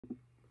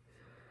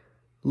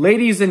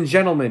Ladies and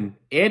gentlemen,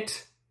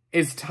 it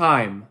is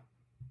time.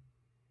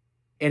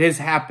 It has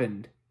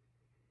happened.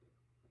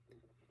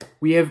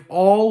 We have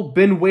all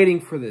been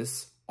waiting for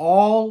this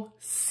all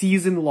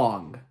season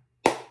long.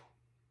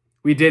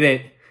 We did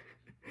it.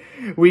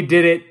 We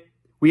did it.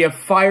 We have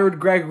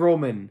fired Greg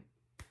Roman.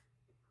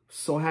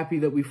 So happy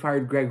that we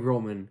fired Greg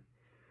Roman.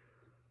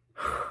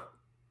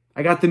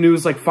 I got the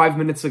news like 5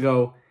 minutes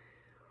ago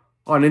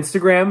on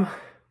Instagram.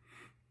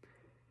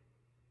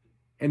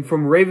 And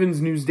from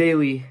Ravens News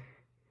Daily,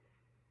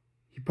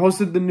 he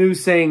posted the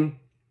news saying,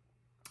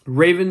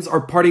 Ravens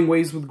are parting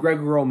ways with Greg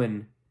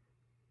Roman.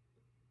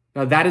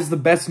 Now that is the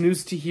best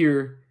news to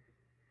hear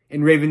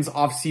in Ravens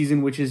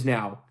offseason, which is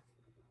now.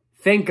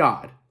 Thank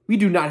God. We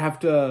do not have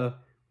to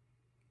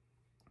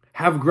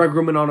have Greg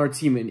Roman on our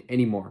team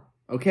anymore.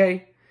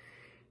 Okay?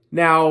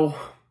 Now,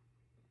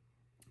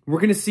 we're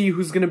going to see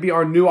who's going to be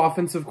our new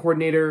offensive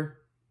coordinator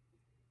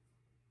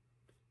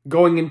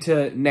going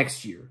into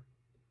next year.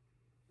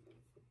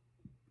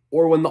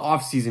 Or when the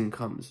offseason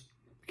comes.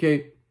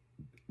 Okay?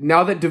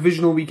 Now that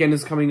divisional weekend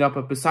is coming up,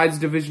 but besides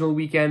divisional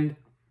weekend,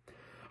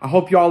 I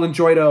hope you all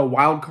enjoyed a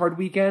wild card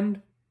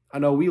weekend. I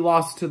know we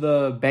lost to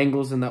the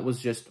Bengals and that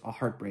was just a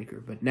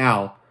heartbreaker. But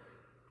now,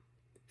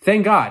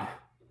 thank God,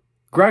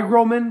 Greg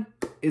Roman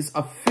is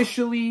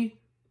officially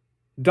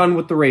done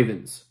with the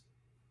Ravens.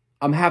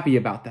 I'm happy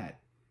about that.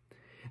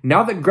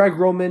 Now that Greg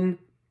Roman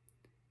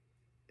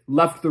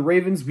left the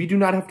Ravens, we do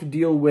not have to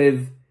deal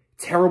with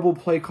terrible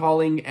play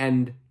calling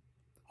and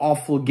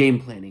awful game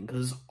planning.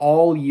 Because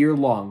all year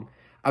long,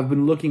 I've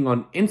been looking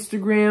on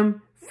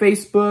Instagram,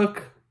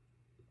 Facebook,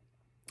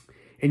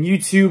 and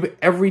YouTube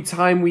every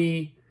time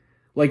we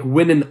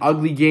win an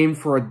ugly game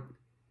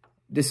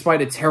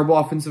despite a terrible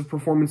offensive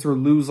performance or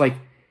lose a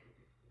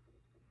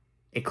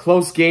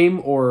close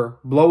game or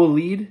blow a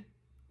lead.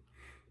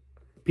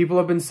 People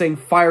have been saying,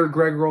 fire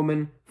Greg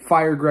Roman,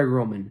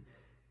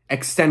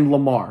 extend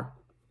Lamar.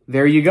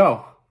 There you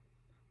go.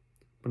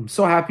 But I'm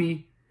so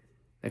happy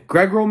that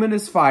Greg Roman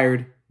is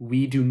fired.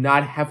 We do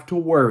not have to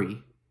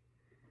worry.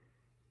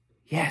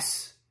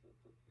 Yes.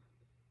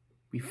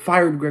 We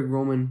fired Greg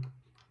Roman.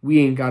 We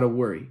ain't got to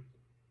worry.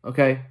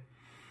 Okay?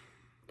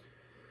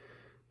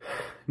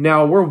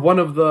 Now, we're one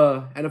of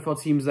the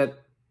NFL teams that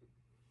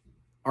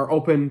are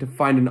open to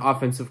find an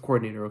offensive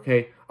coordinator,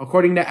 okay?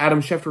 According to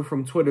Adam Schefter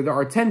from Twitter, there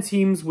are 10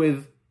 teams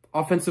with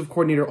offensive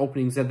coordinator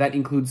openings, and that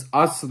includes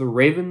us, the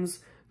Ravens,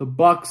 the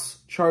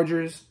Bucks,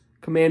 Chargers,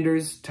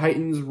 Commanders,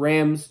 Titans,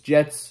 Rams,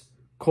 Jets,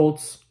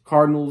 Colts,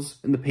 Cardinals,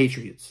 and the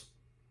Patriots.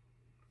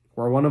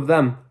 We're one of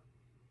them.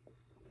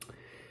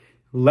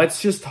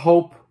 Let's just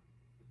hope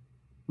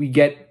we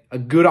get a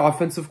good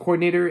offensive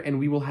coordinator and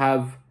we will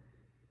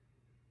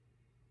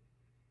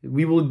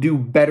do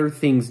better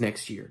things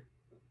next year.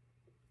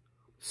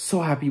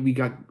 So happy we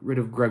got rid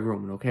of Greg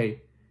Roman,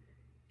 okay?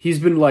 He's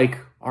been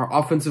our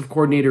offensive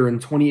coordinator in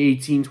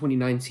 2018,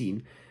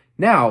 2019.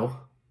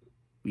 Now,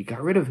 we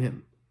got rid of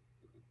him.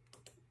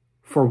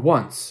 For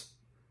once.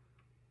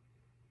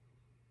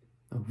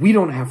 We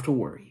don't have to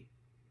worry.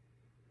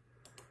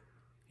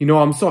 You know,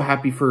 I'm so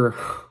happy for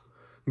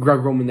Greg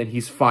Roman that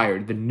he's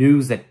fired. The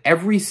news that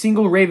every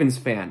single Ravens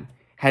fan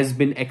has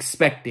been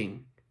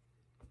expecting.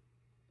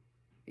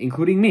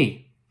 Including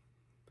me.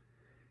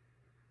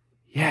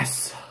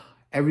 Yes.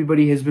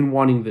 Everybody has been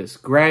wanting this.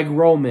 Greg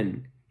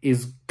Roman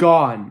is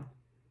gone.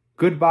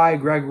 Goodbye,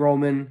 Greg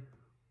Roman.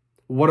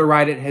 What a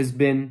ride it has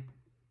been.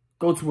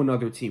 Go to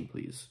another team,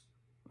 please.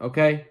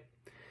 Okay?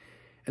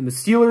 And the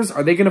Steelers,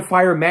 are they going to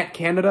fire Matt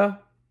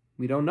Canada?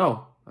 We don't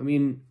know. I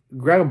mean,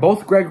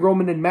 both Greg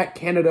Roman and Matt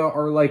Canada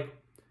are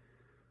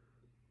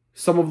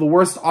some of the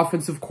worst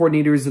offensive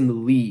coordinators in the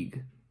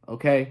league.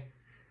 Okay?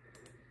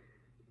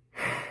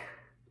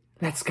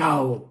 Let's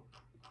go.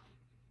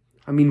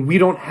 I mean, we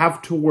don't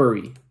have to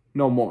worry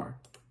no more.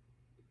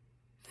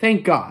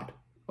 Thank God.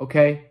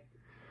 Okay?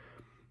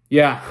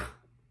 Yeah.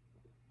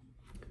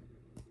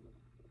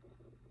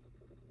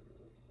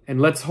 And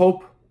let's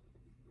hope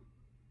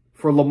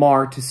for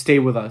Lamar to stay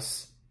with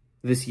us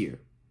this year.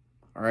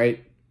 All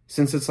right?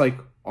 Since it's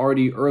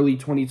already early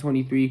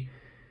 2023.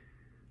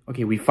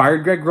 Okay, we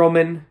fired Greg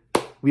Roman.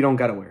 We don't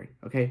got to worry.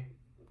 Okay?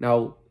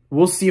 Now,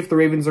 we'll see if the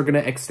Ravens are going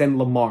to extend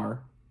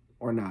Lamar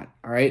or not.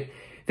 All right?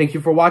 Thank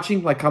you for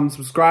watching. Like, comment,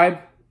 subscribe.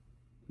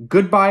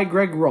 Goodbye,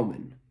 Greg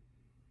Roman.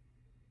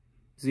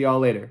 See y'all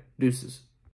later. Deuces.